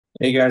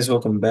Hey guys,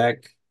 welcome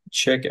back.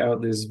 Check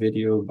out this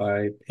video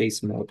by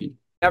Pace Morby.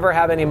 Never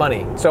have any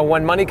money. So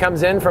when money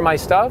comes in for my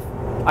stuff,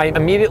 I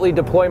immediately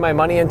deploy my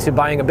money into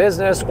buying a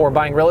business or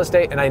buying real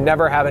estate, and I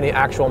never have any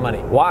actual money.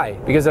 Why?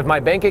 Because if my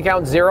bank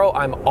account's zero,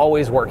 I'm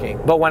always working.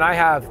 But when I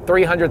have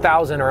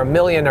 300,000 or a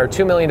million or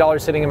 $2 million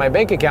sitting in my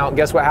bank account,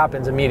 guess what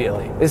happens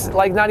immediately? It's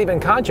like not even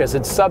conscious,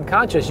 it's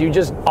subconscious. You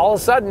just, all of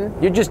a sudden,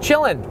 you're just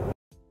chilling.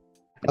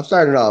 I'm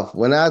starting off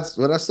when I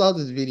saw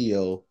this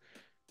video,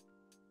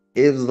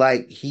 it was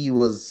like he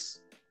was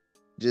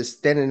just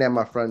standing at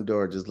my front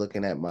door, just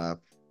looking at my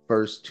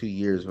first 2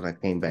 years when I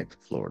came back to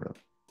Florida.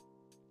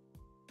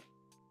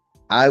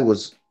 I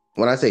was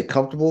when I say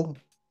comfortable,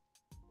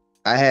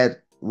 I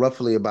had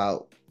roughly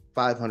about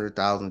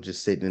 500,000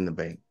 just sitting in the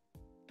bank,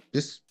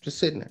 just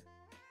sitting there,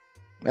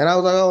 and I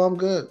was like, "Oh, I'm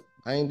good.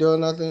 I ain't doing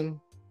nothing,"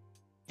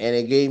 and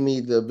it gave me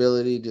the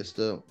ability just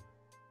to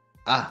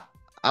ah.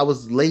 I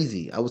was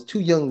lazy. I was too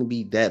young to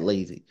be that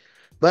lazy,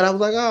 but I was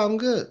like, "Oh, I'm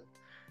good."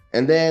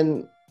 And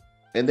then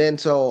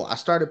so I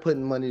started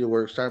putting money to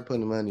work,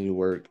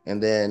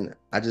 and then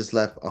I just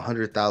left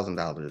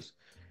 $100,000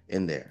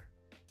 in there.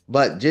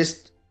 But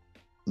just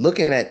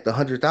looking at the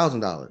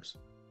 $100,000,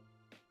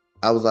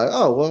 I was like,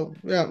 oh well,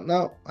 yeah,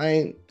 no, I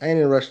ain't in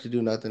a rush to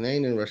do nothing. I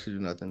ain't in a rush to do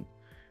nothing.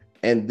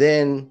 And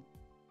then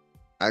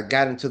I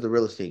got into the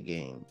real estate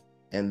game,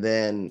 and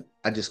then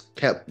I just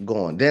kept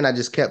going. Then I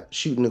just kept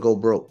shooting to go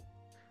broke.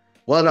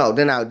 Well, no,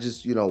 then I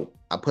just,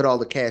 I put all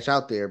the cash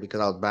out there because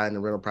I was buying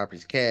the rental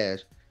properties cash,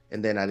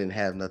 and then I didn't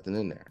have nothing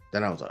in there.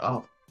 Then I was like,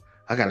 oh,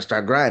 I got to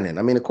start grinding.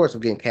 I mean, of course, I'm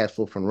getting cash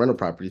flow from the rental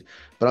properties,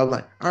 but I was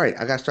like, all right,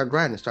 I got to start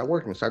grinding, start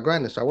working, start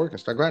grinding, start working,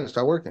 start grinding,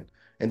 start working.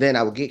 And then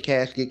I would get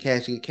cash, get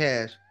cash, get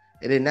cash.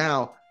 And then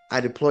now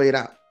I deploy it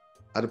out.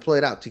 I deploy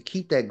it out to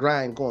keep that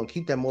grind going,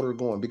 keep that motor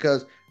going,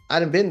 because I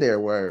done been there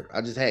where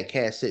I just had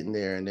cash sitting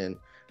there, and then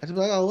I just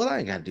be like, oh, well, I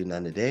ain't got to do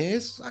nothing today.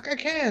 I got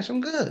cash.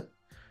 I'm good.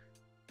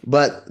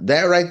 But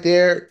that right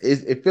there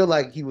is it feel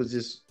like he was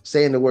just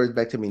saying the words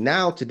back to me.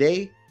 Now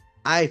today,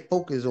 I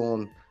focus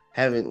on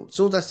having as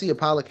soon as I see a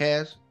pile of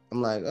cash,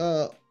 I'm like,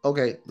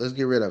 okay, let's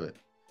get rid of it.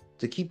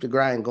 To keep the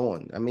grind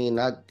going. I mean,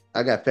 I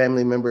got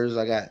family members,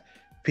 I got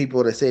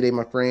people that say they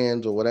my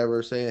friends or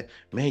whatever saying,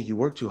 man, you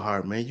work too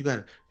hard, man. You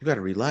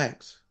gotta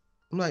relax.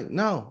 I'm like,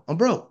 no, I'm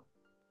broke.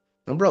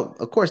 I'm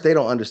broke. Of course, they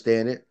don't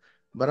understand it,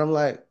 but I'm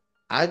like,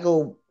 I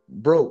go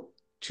broke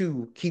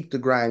to keep the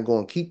grind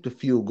going, keep the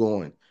fuel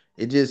going.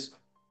 It just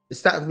it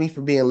stops me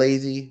from being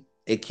lazy.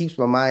 It keeps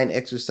my mind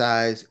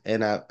exercised,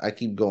 and I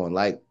keep going.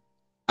 Like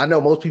I know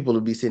most people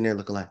would be sitting there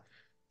looking like,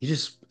 you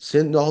just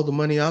send all the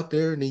money out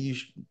there and then you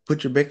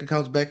put your bank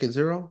accounts back at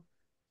zero.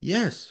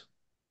 Yes,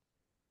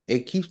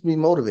 it keeps me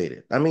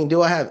motivated. I mean,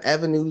 do I have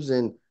avenues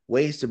and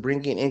ways to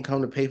bring in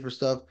income to pay for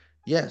stuff?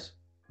 Yes.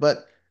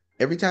 But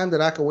every time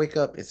that I can wake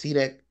up and see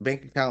that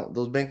bank account,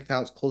 those bank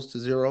accounts close to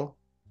zero,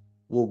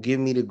 will give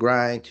me the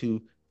grind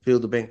to fill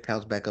the bank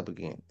accounts back up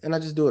again. And I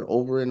just do it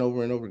over and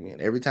over and over again.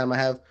 Every time I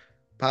have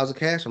piles of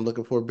cash, I'm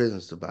looking for a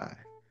business to buy.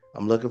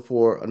 I'm looking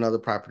for another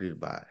property to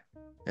buy.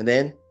 And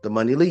then the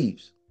money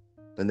leaves.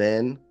 And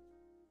then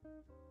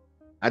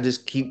I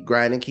just keep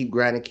grinding, keep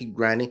grinding, keep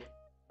grinding,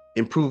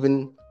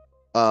 improving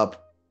uh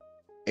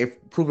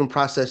improving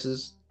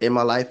processes in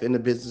my life, in the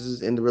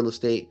businesses, in the real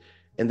estate,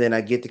 and then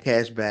I get the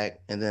cash back,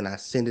 and then I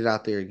send it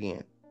out there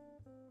again.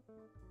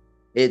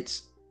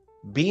 It's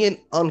being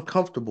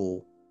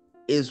uncomfortable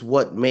is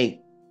what make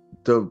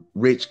the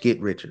rich get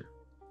richer.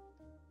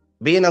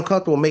 Being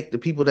uncomfortable make the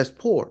people that's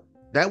poor.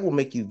 That will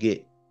make you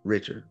get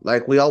richer.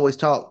 Like we always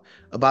talk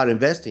about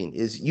investing,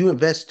 is you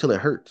invest till it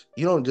hurts.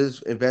 You don't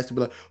just invest to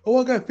be like, oh,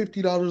 I got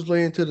 $50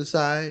 laying to the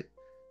side.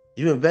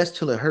 You invest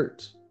till it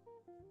hurts,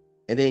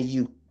 and then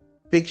you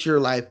fix your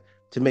life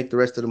to make the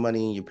rest of the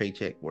money in your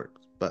paycheck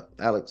work. But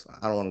Alex,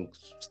 I don't want to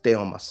stay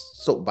on my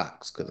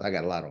soapbox because I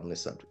got a lot on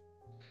this subject.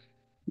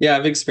 Yeah,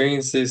 I've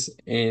experienced this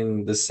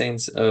in the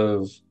sense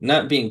of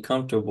not being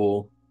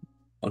comfortable,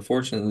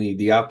 unfortunately,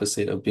 the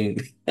opposite of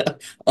being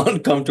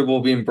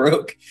uncomfortable being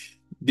broke,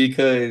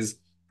 because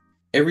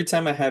every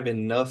time I have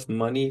enough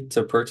money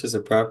to purchase a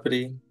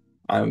property,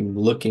 I'm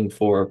looking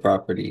for a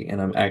property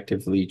and I'm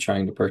actively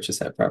trying to purchase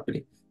that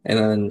property. And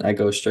then I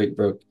go straight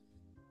broke.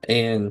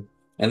 And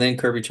and then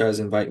Kirby tries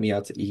to invite me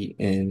out to eat,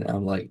 and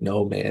I'm like,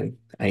 no, man,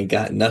 I ain't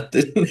got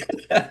nothing.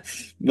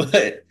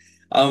 But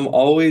I'm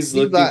always He's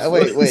looking like,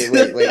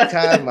 for wait.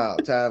 Time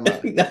out, time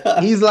out.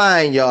 Nah. He's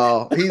lying,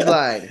 y'all. He's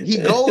lying. He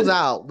goes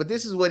out, but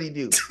this is what he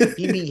do.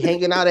 He be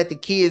hanging out at the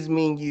kids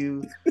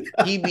menu.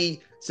 He be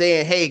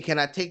saying, "Hey, can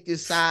I take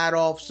this side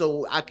off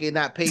so I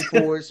cannot pay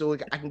for it, so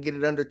I can get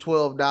it under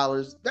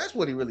 $12?" That's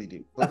what he really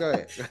do. But go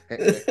ahead. Go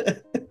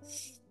ahead.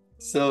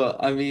 So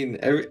I mean,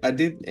 I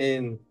did,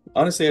 and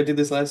honestly, I did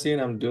this last year,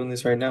 and I'm doing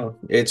this right now.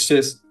 It's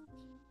just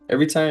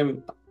every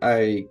time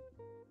I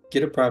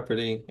get a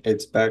property,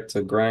 it's back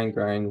to grind,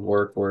 grind,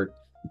 work, work,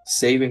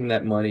 saving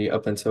that money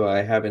up until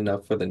I have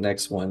enough for the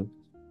next one,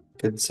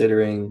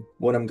 considering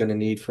what I'm going to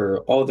need for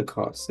all the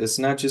costs. It's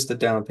not just the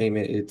down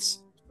payment,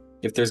 it's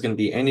if there's going to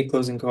be any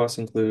closing costs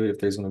included, if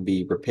there's going to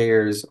be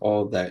repairs,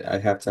 all that, I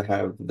have to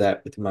have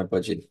that within my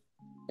budget.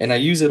 And I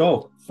use it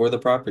all for the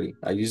property.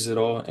 I use it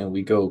all and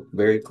we go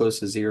very close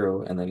to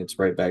zero and then it's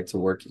right back to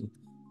working.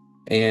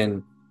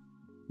 And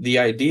the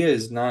idea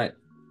is not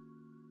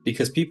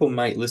because people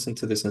might listen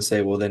to this and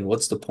say, well, then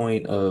what's the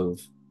point of,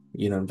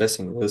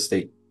 investing in real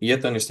estate? You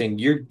have to understand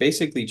you're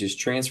basically just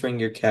transferring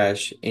your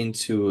cash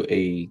into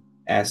a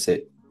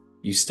asset.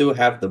 You still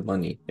have the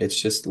money. It's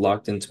just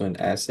locked into an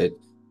asset.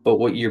 But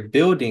what you're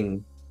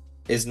building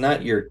is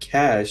not your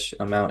cash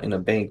amount in a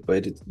bank,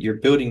 but you're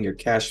building your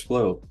cash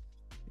flow.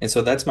 And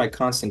so that's my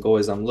constant goal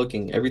is I'm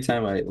looking every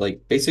time I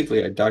like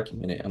basically I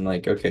document it. I'm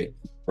like, okay,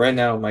 right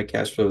now my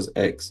cash flow is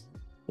X.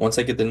 Once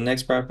I get the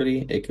next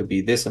property, it could be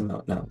this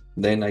amount now.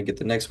 Then I get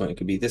the next one, it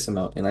could be this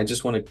amount. And I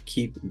just want to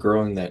keep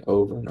growing that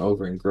over and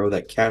over and grow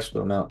that cash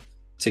flow amount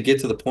to get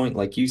to the point,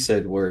 like you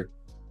said, where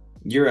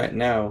you're at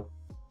now,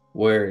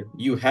 where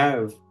you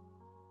have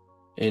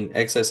an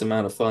excess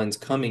amount of funds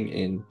coming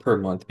in per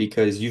month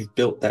because you've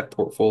built that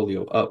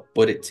portfolio up,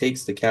 but it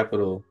takes the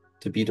capital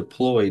to be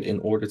deployed in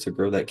order to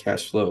grow that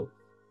cash flow.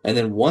 And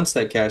then once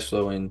that cash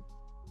flow in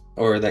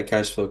or that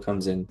cash flow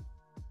comes in,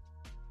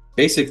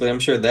 basically, I'm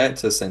sure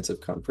that's a sense of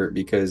comfort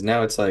because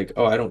now it's like,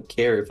 oh, I don't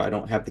care if I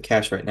don't have the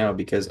cash right now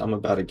because I'm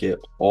about to get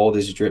all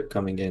this drip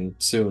coming in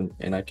soon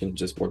and I can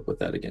just work with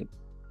that again.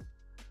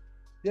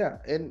 Yeah,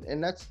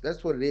 and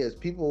that's what it is.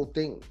 People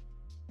think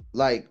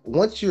like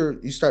once you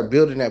start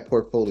building that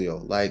portfolio,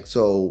 like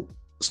so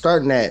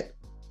starting at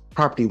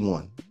property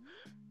one,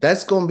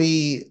 that's going to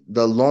be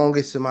the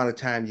longest amount of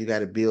time you got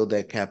to build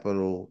that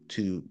capital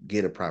to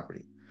get a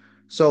property.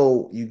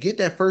 So you get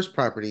that first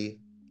property.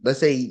 Let's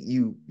say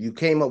you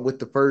came up with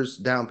the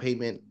first down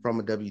payment from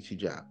a W-2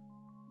 job.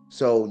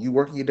 So you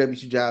working your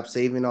W-2 job,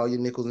 saving all your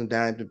nickels and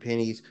dimes and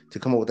pennies to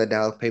come up with that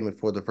down payment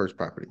for the first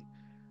property.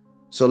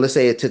 So let's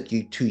say it took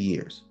you 2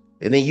 years.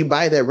 And then you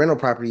buy that rental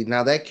property.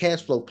 Now that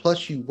cash flow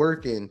plus you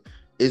working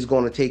is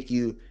going to take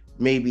you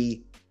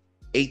maybe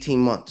 18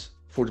 months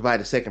for to buy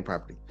the second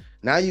property.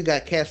 Now you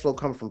got cash flow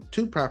coming from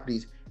two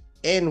properties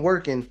and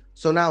working.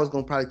 So now it's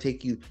going to probably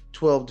take you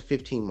 12 to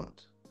 15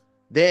 months.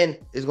 Then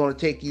it's going to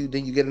take you,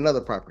 then you get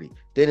another property.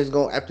 Then it's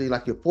going after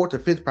like your fourth or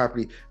fifth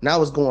property.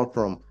 Now it's going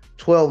from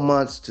 12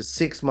 months to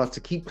 6 months to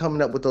keep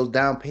coming up with those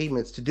down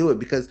payments to do it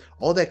because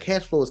all that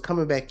cash flow is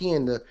coming back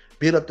in to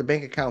build up the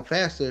bank account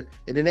faster.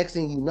 And the next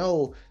thing you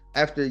know,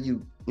 after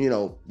you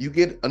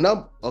get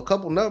a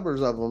couple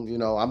numbers of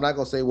them, I'm not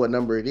going to say what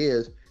number it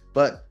is,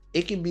 but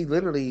it can be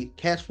literally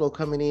cash flow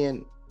coming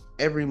in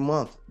every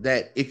month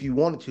that if you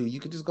wanted to, you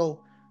could just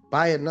go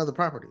buy another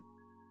property.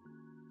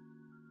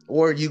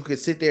 Or you could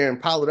sit there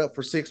and pile it up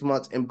for 6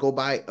 months and go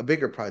buy a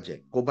bigger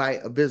project, go buy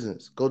a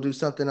business, go do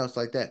something else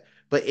like that.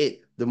 But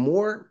the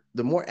more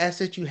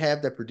assets you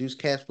have that produce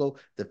cash flow,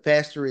 the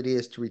faster it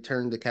is to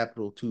return the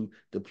capital to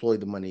deploy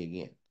the money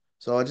again.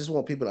 So I just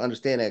want people to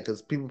understand that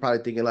because people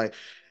probably thinking like,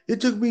 it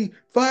took me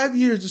 5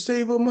 years to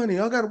save up money.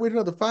 I got to wait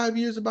another 5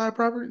 years to buy a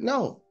property.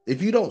 No,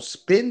 if you don't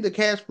spend the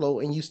cash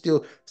flow and you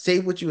still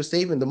save what you were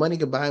saving, the money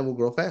combined will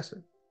grow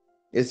faster.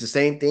 It's the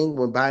same thing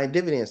when buying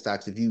dividend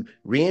stocks. If you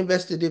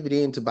reinvest the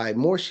dividend to buy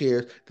more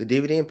shares, the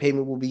dividend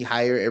payment will be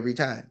higher every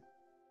time.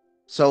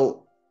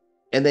 So,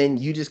 and then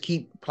you just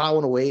keep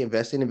plowing away,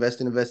 investing.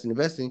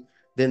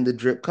 Then the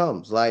drip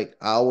comes. Like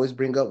I always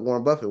bring up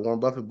Warren Buffett. Warren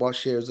Buffett bought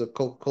shares of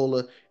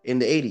Coca-Cola in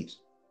the 80s.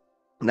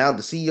 Now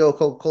the CEO of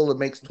Coca-Cola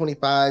makes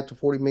 25 to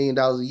 $40 million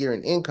a year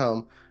in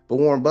income, but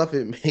Warren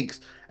Buffett makes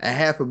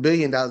 $500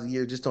 million a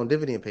year just on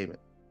dividend payment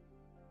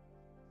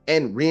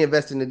and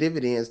reinvest in the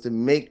dividends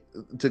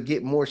to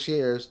get more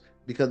shares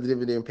because the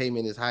dividend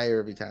payment is higher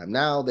every time.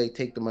 Now they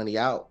take the money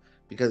out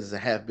because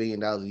it's $500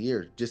 million a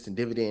year just in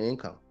dividend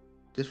income,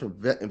 just from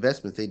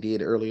investments they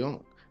did early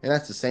on. And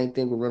that's the same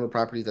thing with rental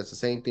properties. That's the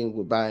same thing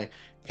with buying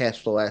cash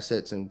flow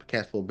assets and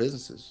cash flow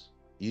businesses.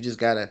 You just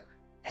gotta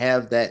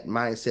have that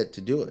mindset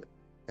to do it.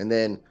 And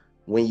then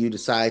when you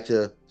decide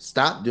to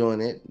stop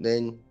doing it,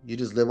 then you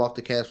just live off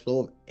the cash flow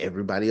of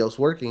everybody else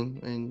working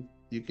and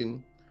you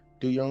can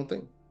do your own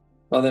thing.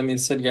 Well, that being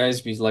said, guys,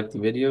 if you liked the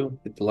video,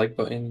 hit the like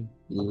button.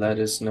 Let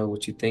us know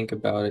what you think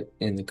about it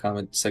in the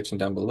comment section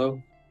down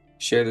below.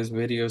 Share this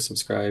video,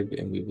 subscribe,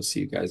 and we will see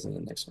you guys in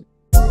the next one.